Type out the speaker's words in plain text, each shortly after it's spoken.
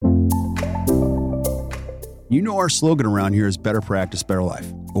You know our slogan around here is better practice, better life.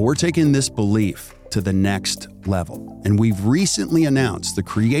 But we're taking this belief to the next level. And we've recently announced the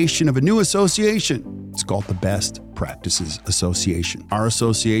creation of a new association. It's called the Best Practices Association. Our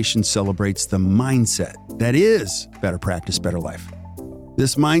association celebrates the mindset that is better practice, better life.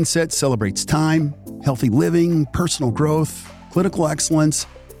 This mindset celebrates time, healthy living, personal growth, clinical excellence,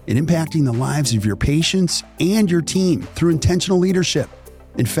 and impacting the lives of your patients and your team through intentional leadership.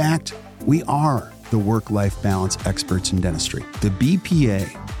 In fact, we are the work-life balance experts in dentistry. The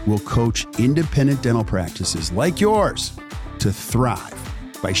BPA will coach independent dental practices like yours to thrive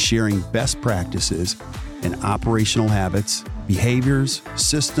by sharing best practices and operational habits, behaviors,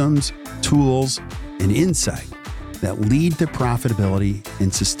 systems, tools, and insight that lead to profitability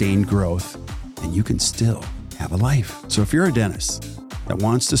and sustained growth, and you can still have a life. So if you're a dentist that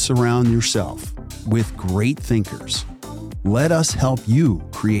wants to surround yourself with great thinkers, let us help you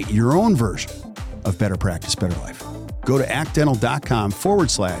create your own version of better practice, better life. Go to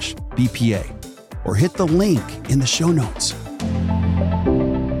actdental.com/BPA or hit the link in the show notes.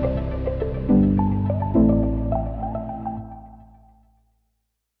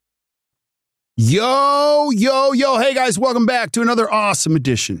 Yo. Hey guys, welcome back to another awesome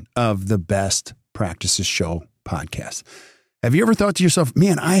edition of the Best Practices Show podcast. Have you ever thought to yourself,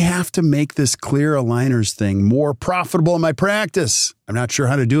 man, I have to make this clear aligners thing more profitable in my practice? I'm not sure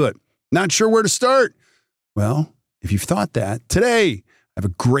how to do it. Not sure where to start. Well, if you've thought that, today I have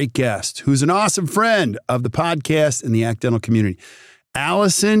a great guest who's an awesome friend of the podcast and the Act Dental community.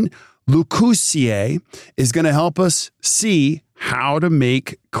 Allison Lacoursiere is going to help us see how to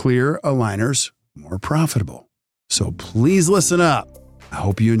make clear aligners more profitable. So please listen up. I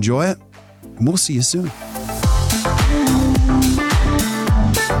hope you enjoy it, and we'll see you soon.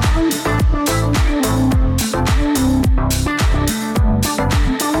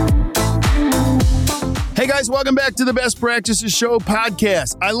 Hey guys, welcome back to the Best Practices Show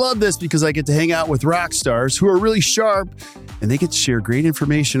podcast. I love this because I get to hang out with rock stars who are really sharp, and they get to share great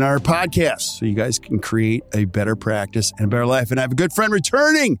information on our podcast so you guys can create a better practice and a better life. And I have a good friend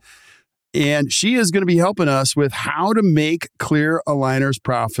returning, and she is going to be helping us with how to make clear aligners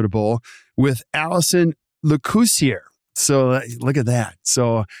profitable with Allison Lacoursiere. So look at that.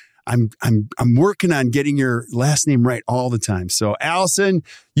 So I'm working on getting your last name right all the time. So Allison,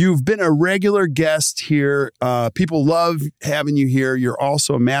 you've been a regular guest here. People love having you here. You're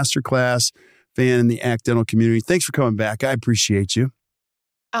also a masterclass fan in the Act Dental community. Thanks for coming back. I appreciate you.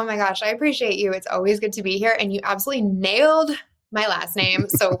 Oh my gosh, I appreciate you. It's always good to be here. And you absolutely nailed my last name.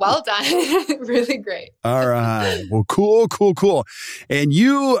 So well done. Really great. All right. Well, cool. And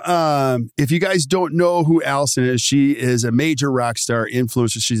you, if you guys don't know who Allison is, she is a major rock star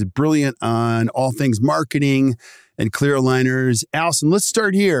influencer. She's brilliant on all things marketing and clear aligners. Allison, let's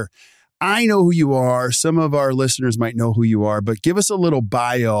start here. I know who you are. Some of our listeners might know who you are, but give us a little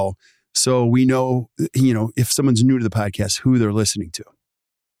bio so we know, if someone's new to the podcast, who they're listening to.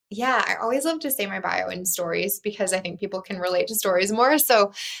 Yeah, I always love to say my bio in stories because I think people can relate to stories more.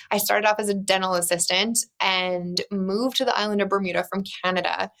 So I started off as a dental assistant and moved to the island of Bermuda from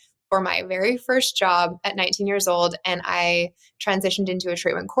Canada for my very first job at 19 years old. And I transitioned into a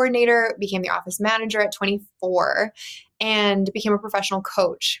treatment coordinator, became the office manager at 24, and became a professional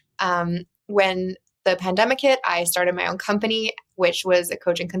coach. When the pandemic hit, I started my own company, which was a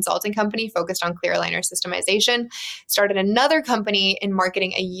coaching consulting company focused on clear aligner systemization. Started another company in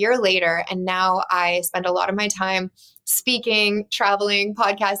marketing a year later, and now I spend a lot of my time speaking, traveling,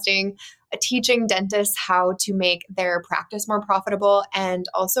 podcasting, teaching dentists how to make their practice more profitable and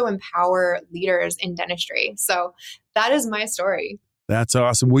also empower leaders in dentistry. So that is my story. That's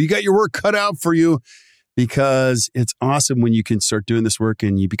awesome. Well, you got your work cut out for you, because it's awesome when you can start doing this work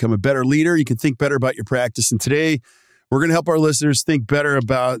and you become a better leader. You can think better about your practice. And today we're going to help our listeners think better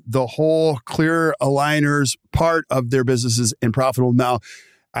about the whole clear aligners part of their businesses and profitable. Now,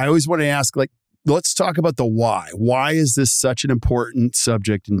 I always want to ask, let's talk about the why. Why is this such an important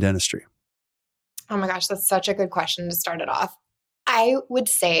subject in dentistry? Oh my gosh, that's such a good question to start it off. I would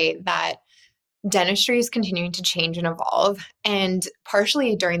say that dentistry is continuing to change and evolve. And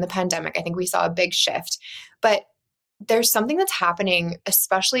partially during the pandemic, I think we saw a big shift. But there's something that's happening,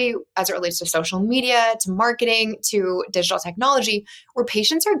 especially as it relates to social media, to marketing, to digital technology, where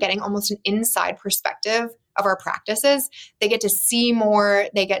patients are getting almost an inside perspective of our practices. They get to see more,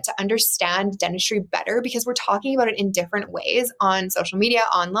 they get to understand dentistry better because we're talking about it in different ways on social media,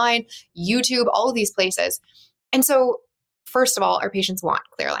 online, YouTube, all of these places. And so first of all, our patients want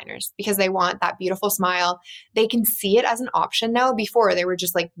clear aligners because they want that beautiful smile. They can see it as an option now. Before they were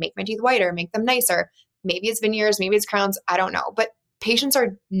just like, make my teeth whiter, make them nicer. Maybe it's veneers, maybe it's crowns. I don't know. But patients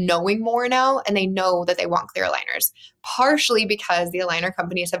are knowing more now, and they know that they want clear aligners, partially because the aligner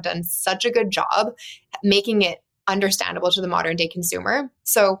companies have done such a good job making it understandable to the modern day consumer.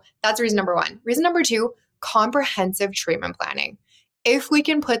 So that's reason number one. Reason number two, comprehensive treatment planning. If we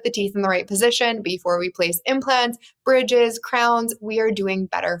can put the teeth in the right position before we place implants, bridges, crowns, we are doing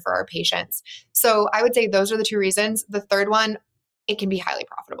better for our patients. So I would say those are the two reasons. The third one, it can be highly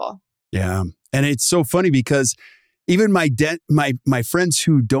profitable. Yeah. And it's so funny because even my friends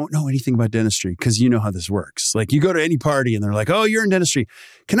who don't know anything about dentistry, because you know how this works. Like you go to any party and they're like, oh, you're in dentistry.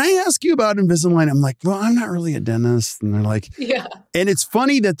 Can I ask you about Invisalign? I'm like, well, I'm not really a dentist. And they're like, yeah. And it's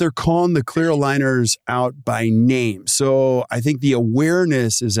funny that they're calling the clear aligners out by name. So I think the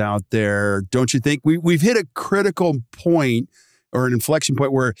awareness is out there. Don't you think? We've hit a critical point or an inflection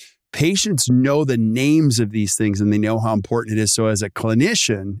point where patients know the names of these things and they know how important it is. So as a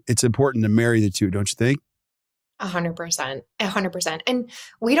clinician, it's important to marry the two, don't you think? 100%. 100%. And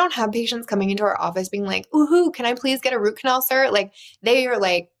we don't have patients coming into our office being like, ooh, can I please get a root canal, sir? Like they are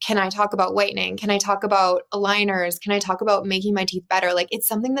like, can I talk about whitening? Can I talk about aligners? Can I talk about making my teeth better? Like it's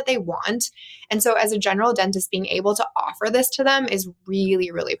something that they want. And so as a general dentist, being able to offer this to them is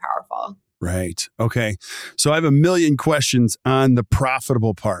really, really powerful. Right. Okay. So I have a million questions on the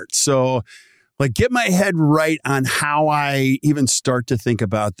profitable part. So like get my head right on how I even start to think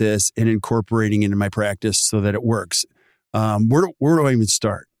about this and incorporating into my practice so that it works. Where do I even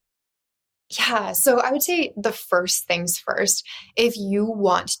start? Yeah. So I would say the first things first, if you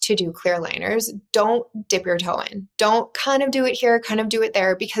want to do clear aligners, don't dip your toe in. Don't kind of do it here, kind of do it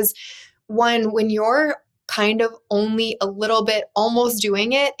there, because when you're kind of only a little bit almost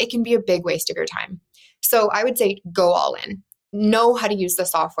doing it, it can be a big waste of your time. So I would say go all in. Know how to use the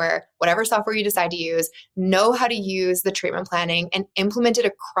software, whatever software you decide to use, know how to use the treatment planning and implement it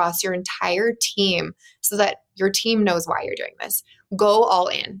across your entire team so that your team knows why you're doing this. Go all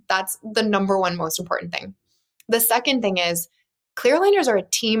in. That's the number one most important thing. The second thing is clear aligners are a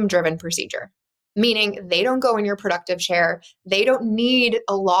team-driven procedure, meaning they don't go in your productive chair. They don't need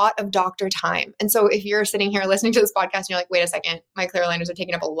a lot of doctor time. And so if you're sitting here listening to this podcast and you're like, wait a second, my clear aligners are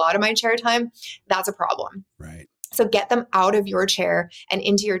taking up a lot of my chair time, that's a problem. Right. So get them out of your chair and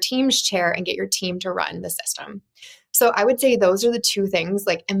into your team's chair and get your team to run the system. So I would say those are the two things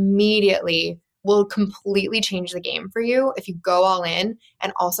like immediately will completely change the game for you if you go all in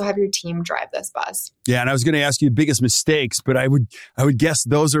and also have your team drive this bus. Yeah. And I was going to ask you biggest mistakes, but I would guess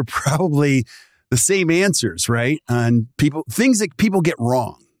those are probably the same answers, right? On things that people get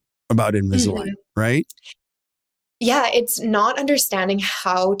wrong about Invisalign, right? Yeah, it's not understanding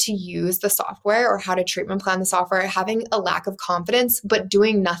how to use the software or how to treatment plan the software, having a lack of confidence, but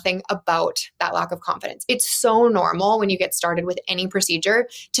doing nothing about that lack of confidence. It's so normal when you get started with any procedure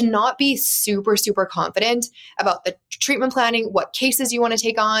to not be super, super confident about the treatment planning, what cases you want to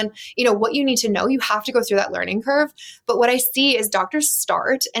take on, what you need to know. You have to go through that learning curve. But what I see is doctors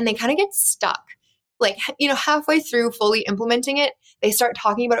start and they kind of get stuck. Like, halfway through fully implementing it, they start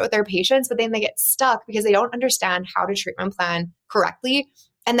talking about it with their patients, but then they get stuck because they don't understand how to treatment plan correctly.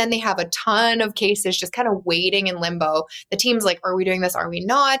 And then they have a ton of cases just kind of waiting in limbo. The team's like, are we doing this? Are we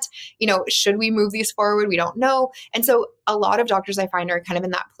not? Should we move these forward? We don't know. And so a lot of doctors I find are kind of in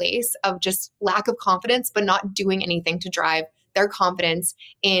that place of just lack of confidence, but not doing anything to drive their confidence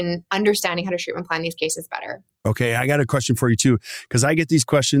in understanding how to treatment plan these cases better. Okay, I got a question for you too, because I get these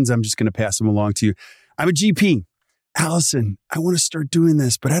questions. I'm just going to pass them along to you. I'm a GP. Allison, I want to start doing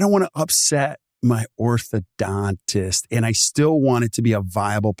this, but I don't want to upset my orthodontist, and I still want it to be a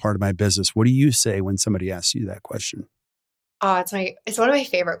viable part of my business. What do you say when somebody asks you that question? It's one of my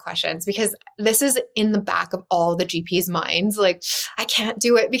favorite questions because this is in the back of all the GPs' minds. Like, I can't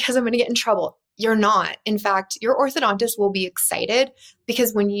do it because I'm going to get in trouble. You're not. In fact, your orthodontist will be excited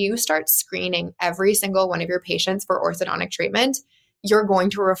because when you start screening every single one of your patients for orthodontic treatment, you're going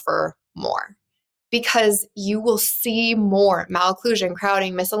to refer more because you will see more malocclusion,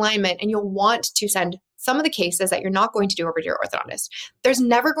 crowding, misalignment, and you'll want to send some of the cases that you're not going to do over to your orthodontist. There's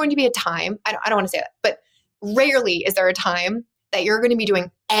never going to be a time, I don't want to say that, but rarely is there a time that you're going to be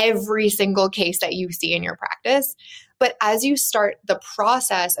doing every single case that you see in your practice. But as you start the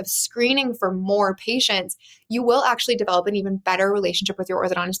process of screening for more patients, you will actually develop an even better relationship with your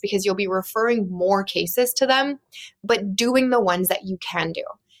orthodontist because you'll be referring more cases to them, but doing the ones that you can do.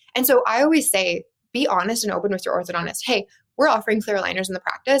 And so I always say, be honest and open with your orthodontist. Hey, we're offering clear aligners in the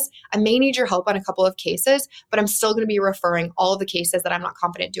practice. I may need your help on a couple of cases, but I'm still going to be referring all of the cases that I'm not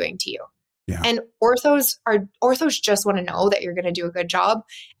confident doing to you. Yeah. And orthos just want to know that you're going to do a good job.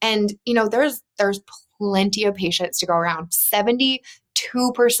 And, there's plenty of patients to go around. 72%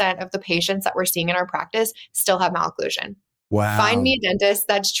 of the patients that we're seeing in our practice still have malocclusion. Wow. Find me a dentist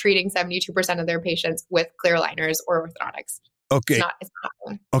that's treating 72% of their patients with clear aligners or orthodontics. Okay. It's not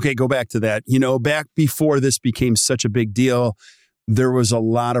one. Okay, go back to that. Back before this became such a big deal, there was a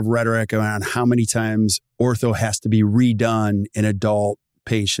lot of rhetoric around how many times ortho has to be redone in adult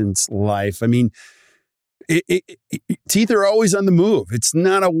patients' life. I mean, teeth are always on the move. It's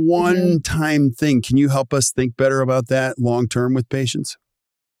not a one-time thing. Can you help us think better about that long-term with patients?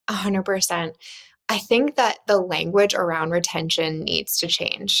 100%. I think that the language around retention needs to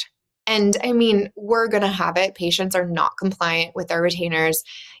change. And I mean, we're going to have it. Patients are not compliant with their retainers.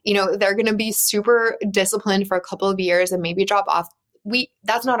 They're going to be super disciplined for a couple of years and maybe drop off.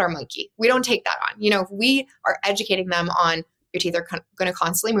 That's not our monkey. We don't take that on. If we are educating them on your teeth are going to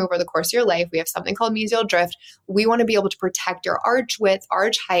constantly move over the course of your life. We have something called mesial drift. We want to be able to protect your arch width,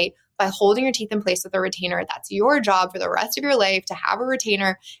 arch height by holding your teeth in place with a retainer. That's your job for the rest of your life to have a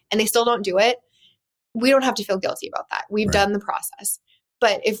retainer, and they still don't do it. We don't have to feel guilty about that. We've done the process.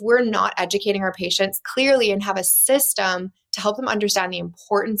 But if we're not educating our patients clearly and have a system to help them understand the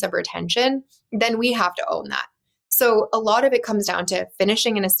importance of retention, then we have to own that. So a lot of it comes down to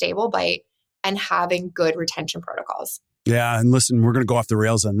finishing in a stable bite and having good retention protocols. Yeah. And listen, we're going to go off the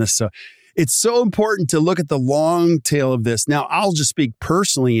rails on this. So it's so important to look at the long tail of this. Now, I'll just speak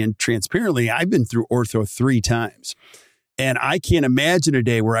personally and transparently. I've been through ortho 3 times. And I can't imagine a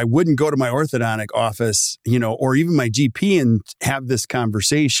day where I wouldn't go to my orthodontic office, or even my GP and have this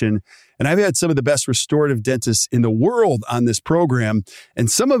conversation. And I've had some of the best restorative dentists in the world on this program. And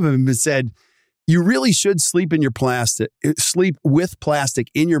some of them have said, you really should sleep with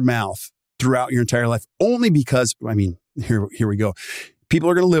plastic in your mouth throughout your entire life, only because, here we go. People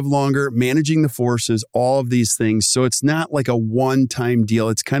are going to live longer, managing the forces, all of these things. So it's not like a one-time deal.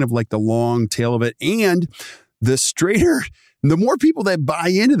 It's kind of like the long tail of it. And the more people that buy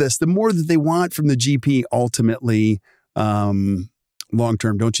into this, the more that they want from the GP ultimately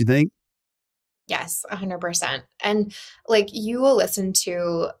long-term, don't you think? Yes, 100%. And you will listen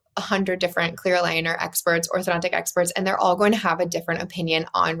to 100 different clear aligner experts, orthodontic experts, and they're all going to have a different opinion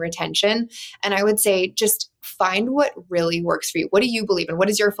on retention. And I would say just find what really works for you. What do you believe in? What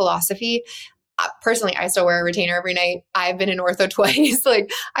is your philosophy? Personally, I still wear a retainer every night. I've been in ortho twice.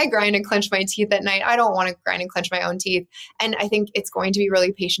 I grind and clench my teeth at night. I don't want to grind and clench my own teeth. And I think it's going to be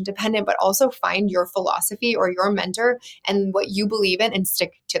really patient dependent, but also find your philosophy or your mentor and what you believe in and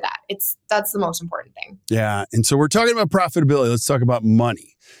stick to that. That's the most important thing. Yeah. And so we're talking about profitability. Let's talk about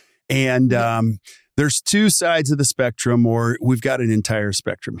money. And there's 2 sides of the spectrum, or we've got an entire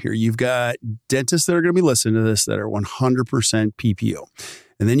spectrum here. You've got dentists that are going to be listening to this that are 100% PPO.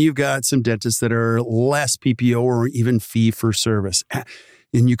 And then you've got some dentists that are less PPO or even fee for service.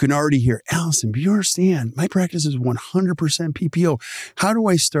 And you can already hear, Allison, do you understand? My practice is 100% PPO. How do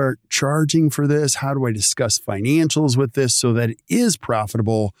I start charging for this? How do I discuss financials with this so that it is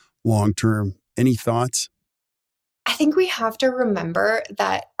profitable long-term? Any thoughts? I think we have to remember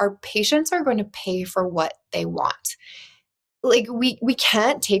that our patients are going to pay for what they want. We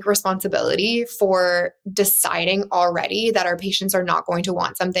can't take responsibility for deciding already that our patients are not going to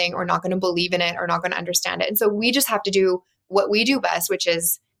want something or not going to believe in it or not going to understand it. And so we just have to do what we do best, which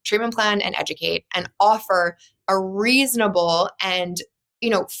is treatment plan and educate and offer a reasonable and,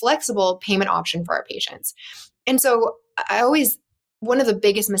 flexible payment option for our patients. And so one of the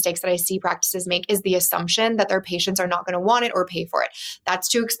biggest mistakes that I see practices make is the assumption that their patients are not going to want it or pay for it. That's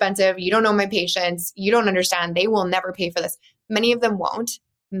too expensive. You don't know my patients. You don't understand. They will never pay for this. Many of them won't.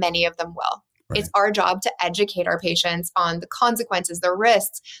 Many of them will. Right. It's our job to educate our patients on the consequences, the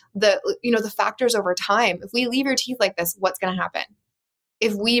risks, the factors over time. If we leave your teeth like this, what's going to happen?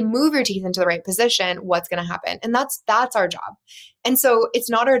 If we move your teeth into the right position, what's going to happen? And that's our job. And so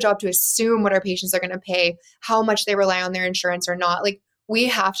it's not our job to assume what our patients are going to pay, how much they rely on their insurance or not. We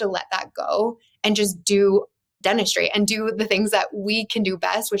have to let that go and just do dentistry and do the things that we can do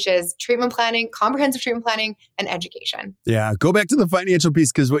best, which is treatment planning, comprehensive treatment planning, and education. Yeah. Go back to the financial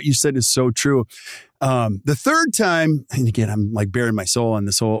piece because what you said is so true. The third time, and again, I'm bearing my soul on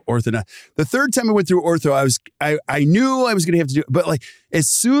this whole ortho. The third time I went through ortho, I knew I was going to have to do it. But as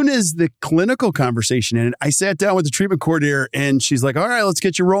soon as the clinical conversation ended, I sat down with the treatment coordinator and she's like, all right, let's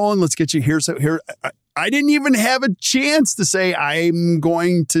get you rolling. Let's get you here. So here, I didn't even have a chance to say I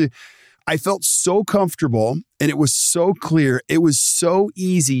felt so comfortable and it was so clear. It was so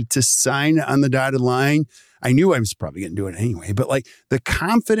easy to sign on the dotted line. I knew I was probably going to do it anyway, but the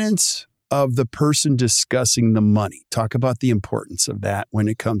confidence of the person discussing the money. Talk about the importance of that when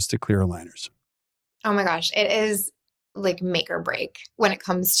it comes to clear aligners. Oh my gosh, it is make or break when it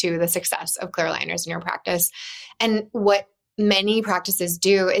comes to the success of clear aligners in your practice. And what many practices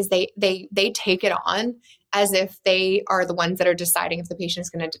do is they take it on as if they are the ones that are deciding if the patient is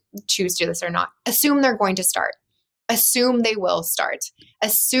going to choose to do this or not. Assume they're going to start. Assume they will start.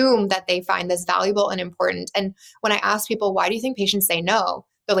 Assume that they find this valuable and important. And when I ask people, why do you think patients say no?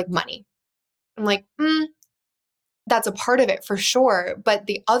 They're like, money. I'm like, that's a part of it for sure. But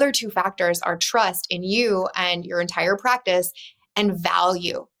the other two factors are trust in you and your entire practice and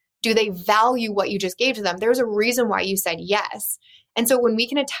value. Do they value what you just gave to them? There's a reason why you said yes. And so when we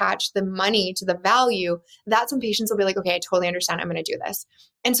can attach the money to the value, that's when patients will be like, okay, I totally understand. I'm going to do this.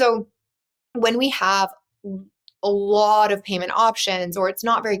 And so when we have a lot of payment options, or it's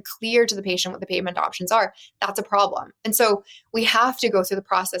not very clear to the patient what the payment options are, that's a problem. And so we have to go through the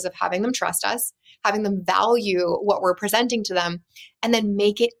process of having them trust us, having them value what we're presenting to them, and then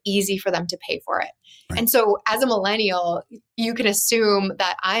make it easy for them to pay for it. Right. And so as a millennial, you can assume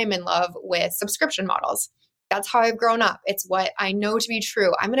that I'm in love with subscription models. That's how I've grown up. It's what I know to be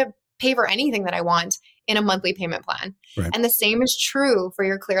true. I'm going to pay for anything that I want in a monthly payment plan. Right. And the same is true for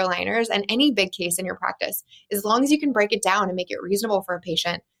your clear aligners and any big case in your practice. As long as you can break it down and make it reasonable for a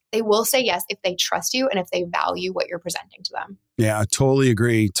patient, they will say yes if they trust you and if they value what you're presenting to them. Yeah, I totally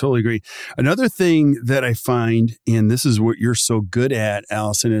agree. Totally agree. Another thing that I find, and this is what you're so good at,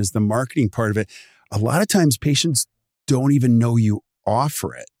 Allison, is the marketing part of it. A lot of times patients don't even know you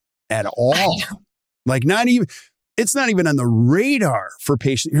offer it at all. Like it's not even on the radar for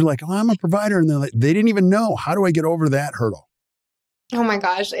patients. You're like, oh, I'm a provider. And they're like, they didn't even know. How do I get over that hurdle? Oh my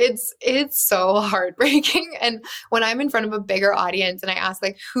gosh, it's so heartbreaking. And when I'm in front of a bigger audience and I ask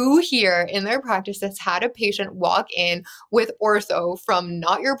like, who here in their practice has had a patient walk in with ortho from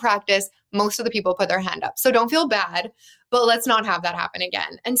not your practice, most of the people put their hand up. So don't feel bad, but let's not have that happen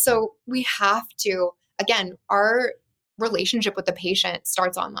again. And so we have to, again, our relationship with the patient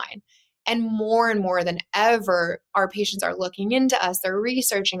starts online. And more than ever, our patients are looking into us, they're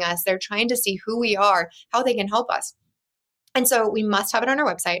researching us, they're trying to see who we are, how they can help us. And so we must have it on our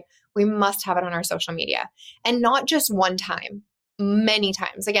website. We must have it on our social media, and not just one time, many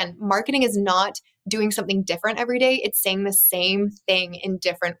times. Again, marketing is not doing something different every day. It's saying the same thing in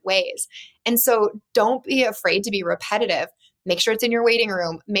different ways. And so don't be afraid to be repetitive. Make sure it's in your waiting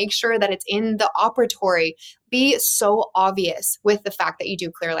room. Make sure that it's in the operatory. Be so obvious with the fact that you do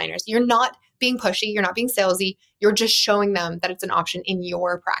clear aligners. You're not being pushy. You're not being salesy. You're just showing them that it's an option in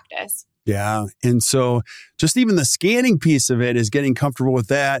your practice. Yeah. And so just even the scanning piece of it is getting comfortable with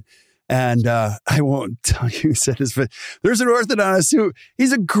that. And I won't tell you who said this, but there's an orthodontist who,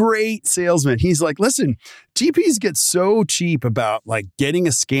 he's a great salesman. He's like, listen, GPs get so cheap about like getting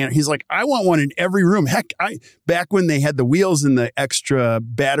a scanner. He's like, I want one in every room. Heck, back when they had the wheels and the extra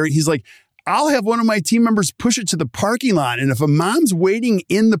battery, he's like, I'll have one of my team members push it to the parking lot. And if a mom's waiting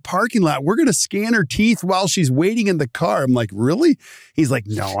in the parking lot, we're going to scan her teeth while she's waiting in the car. I'm like, really? He's like,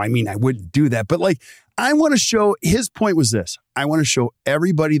 no, I mean, I wouldn't do that. But like, I want to show, his point was this. I want to show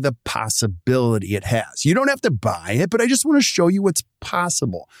everybody the possibility it has. You don't have to buy it, but I just want to show you what's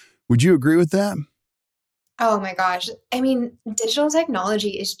possible. Would you agree with that? Oh my gosh. I mean, digital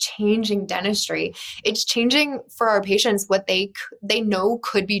technology is changing dentistry. It's changing for our patients what they know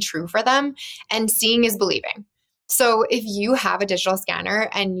could be true for them, and seeing is believing. So if you have a digital scanner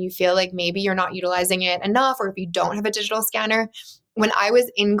and you feel like maybe you're not utilizing it enough, or if you don't have a digital scanner, when I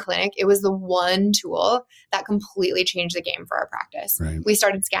was in clinic, it was the one tool that completely changed the game for our practice. Right. We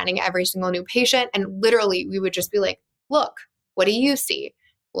started scanning every single new patient, and literally we would just be like, look, what do you see?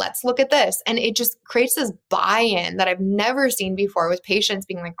 Let's look at this. And it just creates this buy-in that I've never seen before, with patients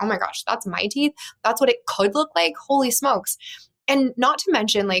being like, oh my gosh, that's my teeth. That's what it could look like. Holy smokes. And not to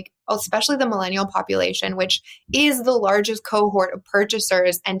mention, like, especially the millennial population, which is the largest cohort of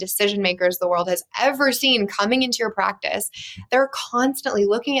purchasers and decision makers the world has ever seen coming into your practice. They're constantly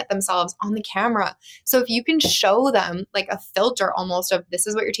looking at themselves on the camera. So if you can show them like a filter almost of this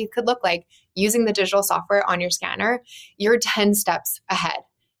is what your teeth could look like using the digital software on your scanner, you're 10 steps ahead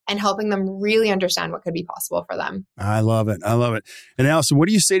and helping them really understand what could be possible for them. I love it. I love it. And Allison, what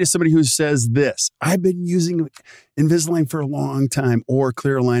do you say to somebody who says this? I've been using Invisalign for a long time, or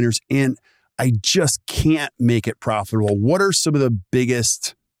clear aligners, and I just can't make it profitable. What are some of the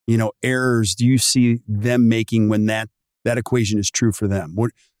biggest, errors do you see them making when that equation is true for them?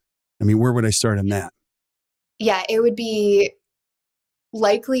 Where would I start on that? Yeah, it would be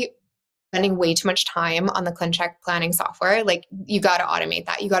likely spending way too much time on the ClinCheck planning software. Like, you got to automate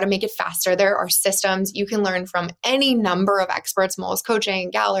that. You got to make it faster. There are systems you can learn from any number of experts, Moles Coaching,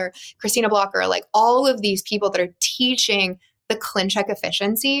 Galler, Christina Blocker, like all of these people that are teaching the ClinCheck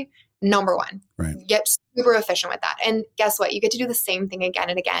efficiency. Number one, Right. get super efficient with that. And guess what? You get to do the same thing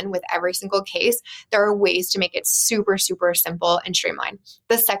again and again with every single case. There are ways to make it super, super simple and streamlined.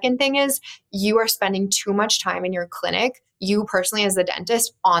 The second thing is you are spending too much time in your clinic, you personally as the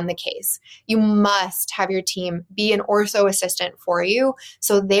dentist, on the case. You must have your team be an ortho assistant for you.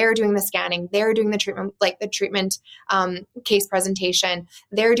 So they're doing the scanning, they're doing the treatment, like the treatment case presentation,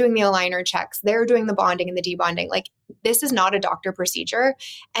 they're doing the aligner checks, they're doing the bonding and the debonding. Like, this is not a doctor procedure.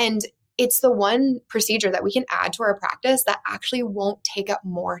 And it's the one procedure that we can add to our practice that actually won't take up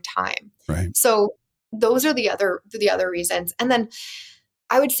more time. Right. So those are the other reasons. And then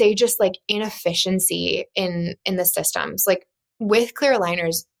I would say just like inefficiency in the systems. Like with clear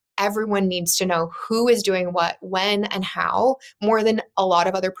aligners, everyone needs to know who is doing what, when, and how, more than a lot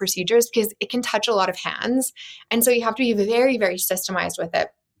of other procedures, because it can touch a lot of hands. And so you have to be very, very systemized with it.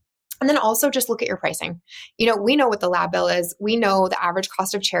 And then also just look at your pricing. We know what the lab bill is. We know the average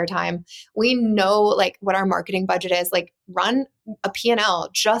cost of chair time. We know like what our marketing budget is. Like, run a P&L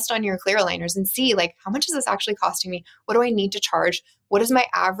just on your clear aligners and see like, how much is this actually costing me? What do I need to charge? What is my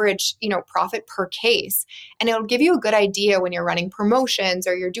average, profit per case? And it'll give you a good idea when you're running promotions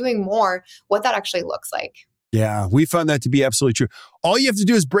or you're doing more, what that actually looks like. Yeah, we found that to be absolutely true. All you have to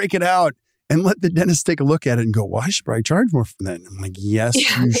do is break it out and let the dentist take a look at it and go, well, I should probably charge more for that. And I'm like, yes,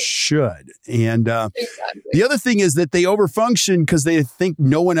 you should. And Exactly. The other thing is that they overfunction because they think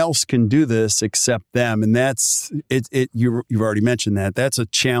no one else can do this except them. And that's it. You've already mentioned that. That's a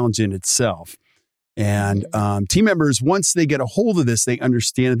challenge in itself. And team members, once they get a hold of this, they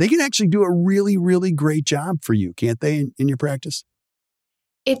understand it. They can actually do a really, really great job for you, can't they, in your practice?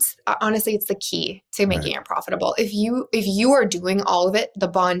 It's honestly, it's the key to making it profitable. If you are doing all of it, the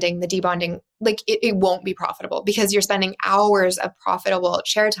bonding, the debonding, like it won't be profitable because you're spending hours of profitable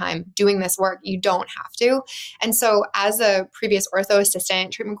chair time doing this work. You don't have to. And so as a previous ortho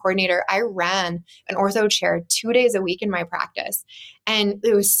assistant, treatment coordinator, I ran an ortho chair 2 days a week in my practice. And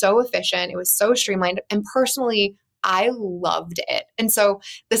it was so efficient. It was so streamlined. And personally, I loved it. And so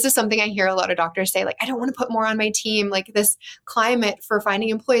this is something I hear a lot of doctors say, like, I don't want to put more on my team, like this climate for finding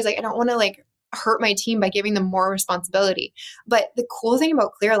employees. Like, I don't want to like hurt my team by giving them more responsibility. But the cool thing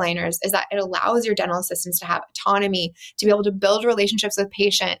about clear aligners is that it allows your dental assistants to have autonomy, to be able to build relationships with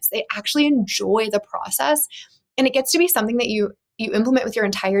patients. They actually enjoy the process. And it gets to be something that you implement with your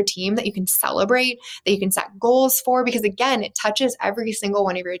entire team, that you can celebrate, that you can set goals for, because again, it touches every single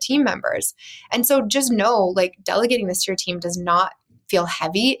one of your team members. And so just know, like, delegating this to your team does not feel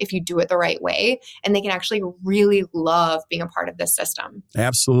heavy if you do it the right way. And they can actually really love being a part of this system.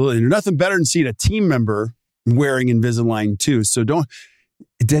 Absolutely. And nothing better than seeing a team member wearing Invisalign too. So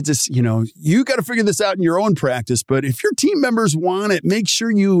that just, you got to figure this out in your own practice. But if your team members want it, make sure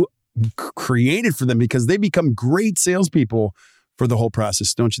you create it for them, because they become great salespeople for the whole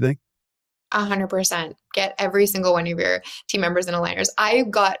process, don't you think? 100%. Get every single one of your team members in aligners. I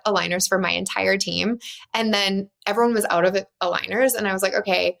got aligners for my entire team, and then everyone was out of aligners. And I was like,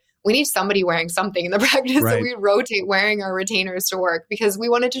 okay, we need somebody wearing something in the practice. Right. So we rotate wearing our retainers to work because we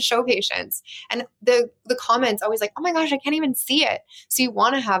wanted to show patients. And the comments always like, oh my gosh, I can't even see it. So you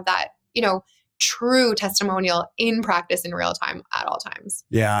want to have that, true testimonial in practice in real time at all times.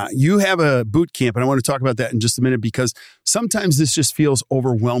 Yeah. You have a boot camp, and I want to talk about that in just a minute, because sometimes this just feels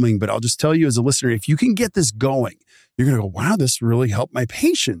overwhelming. But I'll just tell you as a listener, if you can get this going, you're going to go, wow, this really helped my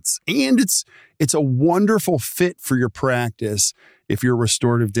patients. And it's a wonderful fit for your practice if you're a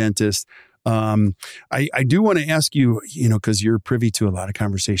restorative dentist. I do want to ask you, because you're privy to a lot of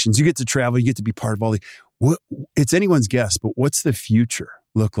conversations. You get to travel, you get to be part of all it's anyone's guess, but what's the future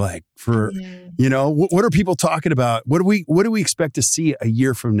look like for, what are people talking about? What do we expect to see a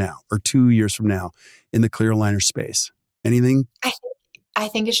year from now or 2 years from now in the clear aligner space? Anything? I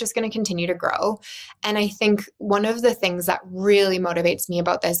think it's just going to continue to grow. And I think one of the things that really motivates me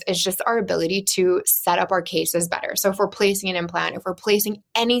about this is just our ability to set up our cases better. So if we're placing an implant, if we're placing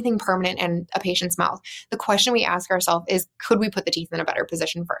anything permanent in a patient's mouth, the question we ask ourselves is, could we put the teeth in a better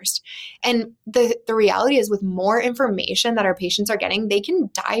position first? And the reality is, with more information that our patients are getting, they can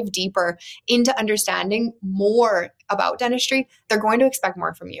dive deeper into understanding more about dentistry. They're going to expect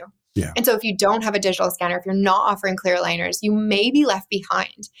more from you. Yeah. And so if you don't have a digital scanner, if you're not offering clear aligners, you may be left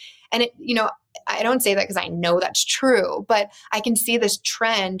behind. And I don't say that because I know that's true, but I can see this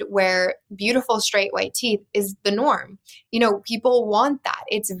trend where beautiful straight white teeth is the norm. People want that.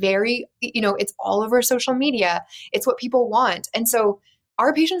 It's very, it's all over social media. It's what people want. And so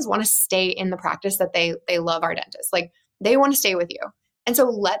our patients want to stay in the practice that they love our dentists. Like, they want to stay with you. And so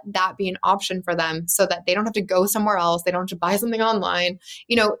let that be an option for them so that they don't have to go somewhere else. They don't have to buy something online.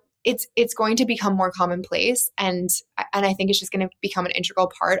 it's going to become more commonplace. And I think it's just going to become an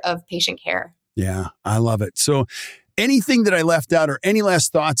integral part of patient care. Yeah, I love it. So anything that I left out or any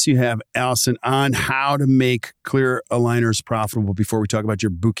last thoughts you have, Allison, on how to make clear aligners profitable before we talk about your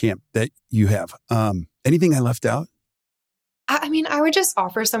boot camp that you have? Anything I left out? I mean, I would just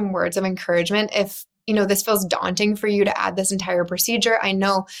offer some words of encouragement if, this feels daunting for you to add this entire procedure. I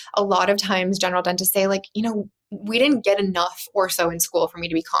know a lot of times general dentists say we didn't get enough ortho in school for me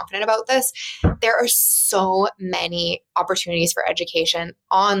to be confident about this. There are so many opportunities for education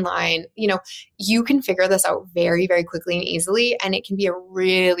online. You can figure this out very, very quickly and easily, and it can be a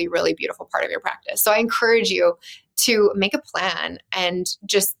really, really beautiful part of your practice. So I encourage you to make a plan and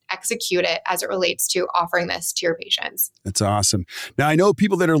just execute it as it relates to offering this to your patients. That's awesome. Now, I know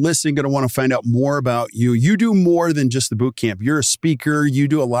people that are listening are going to want to find out more about you. You do more than just the boot camp. You're a speaker. You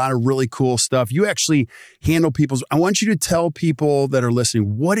do a lot of really cool stuff. You actually handle people's. I want you to tell people that are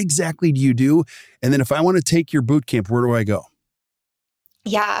listening, what exactly do you do? And then if I want to take your boot camp, where do I go?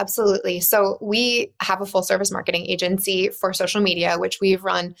 Yeah, absolutely. So we have a full service marketing agency for social media, which we've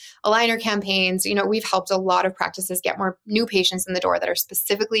run aligner campaigns. We've helped a lot of practices get more new patients in the door that are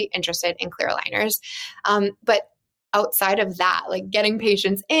specifically interested in clear aligners. But outside of that, getting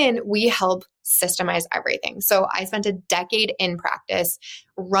patients in, we help systemize everything. So I spent a decade in practice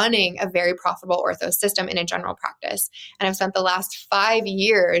running a very profitable ortho system in a general practice. And I've spent the last 5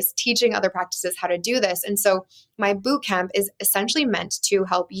 years teaching other practices how to do this. And so my boot camp is essentially meant to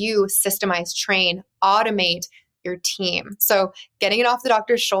help you systemize, train, automate your team. So getting it off the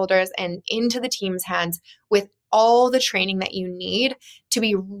doctor's shoulders and into the team's hands with all the training that you need to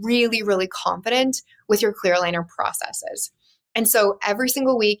be really, really confident with your clear aligner processes. And so every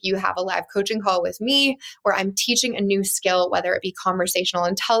single week you have a live coaching call with me where I'm teaching a new skill, whether it be conversational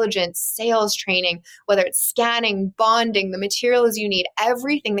intelligence, sales training, whether it's scanning, bonding, the materials you need,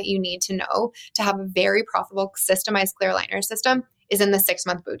 everything that you need to know to have a very profitable systemized clear aligner system is in the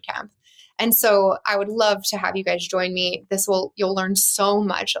 6-month boot camp. And so I would love to have you guys join me. You'll learn so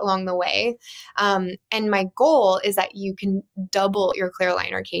much along the way. And my goal is that you can double your clear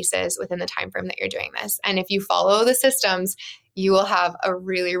aligner cases within the time frame that you're doing this. And if you follow the systems, you will have a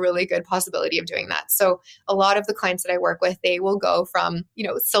really, really good possibility of doing that. So a lot of the clients that I work with, they will go from,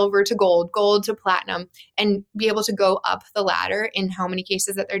 silver to gold, gold to platinum, and be able to go up the ladder in how many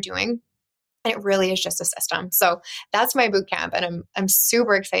cases that they're doing. And it really is just a system. So that's my boot camp. And I'm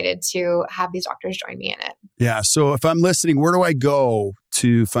super excited to have these doctors join me in it. Yeah. So if I'm listening, where do I go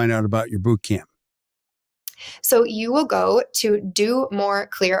to find out about your boot camp? So you will go to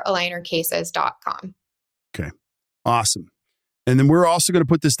domoreclearalignercases.com. Okay. Awesome. And then we're also going to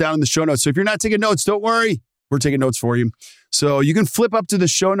put this down in the show notes. So if you're not taking notes, don't worry. We're taking notes for you. So you can flip up to the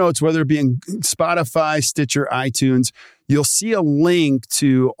show notes, whether it be in Spotify, Stitcher, iTunes. You'll see a link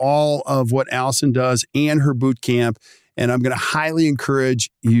to all of what Allison does and her boot camp. And I'm going to highly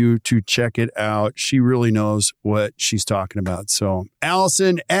encourage you to check it out. She really knows what she's talking about. So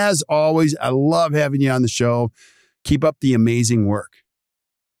Allison, as always, I love having you on the show. Keep up the amazing work.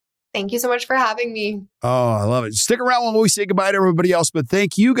 Thank you so much for having me. Oh, I love it. Stick around when we say goodbye to everybody else. But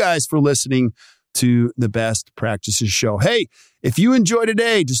thank you guys for listening to the Best Practices Show. Hey, if you enjoy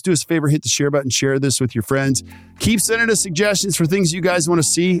today, just do us a favor, hit the share button, share this with your friends. Keep sending us suggestions for things you guys want to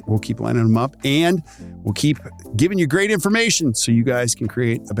see. We'll keep lining them up, and we'll keep giving you great information so you guys can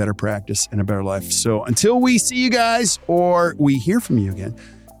create a better practice and a better life. So until we see you guys or we hear from you again,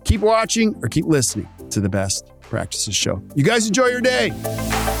 keep watching or keep listening to the Best Practices Show. You guys enjoy your day.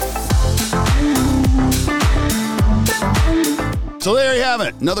 So there you have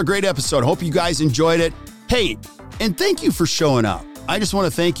it. Another great episode. Hope you guys enjoyed it. Hey, and thank you for showing up. I just want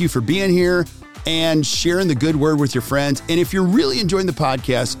to thank you for being here and sharing the good word with your friends. And if you're really enjoying the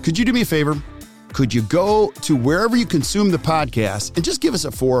podcast, could you do me a favor? Could you go to wherever you consume the podcast and just give us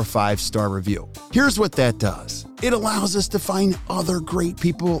a 4 or 5 star review? Here's what that does. It allows us to find other great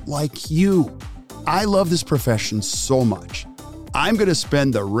people like you. I love this profession so much. I'm going to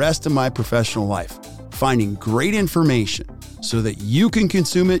spend the rest of my professional life finding great information so that you can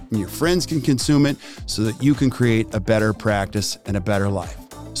consume it and your friends can consume it so that you can create a better practice and a better life.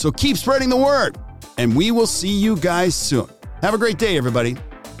 So keep spreading the word, and we will see you guys soon. Have a great day, everybody.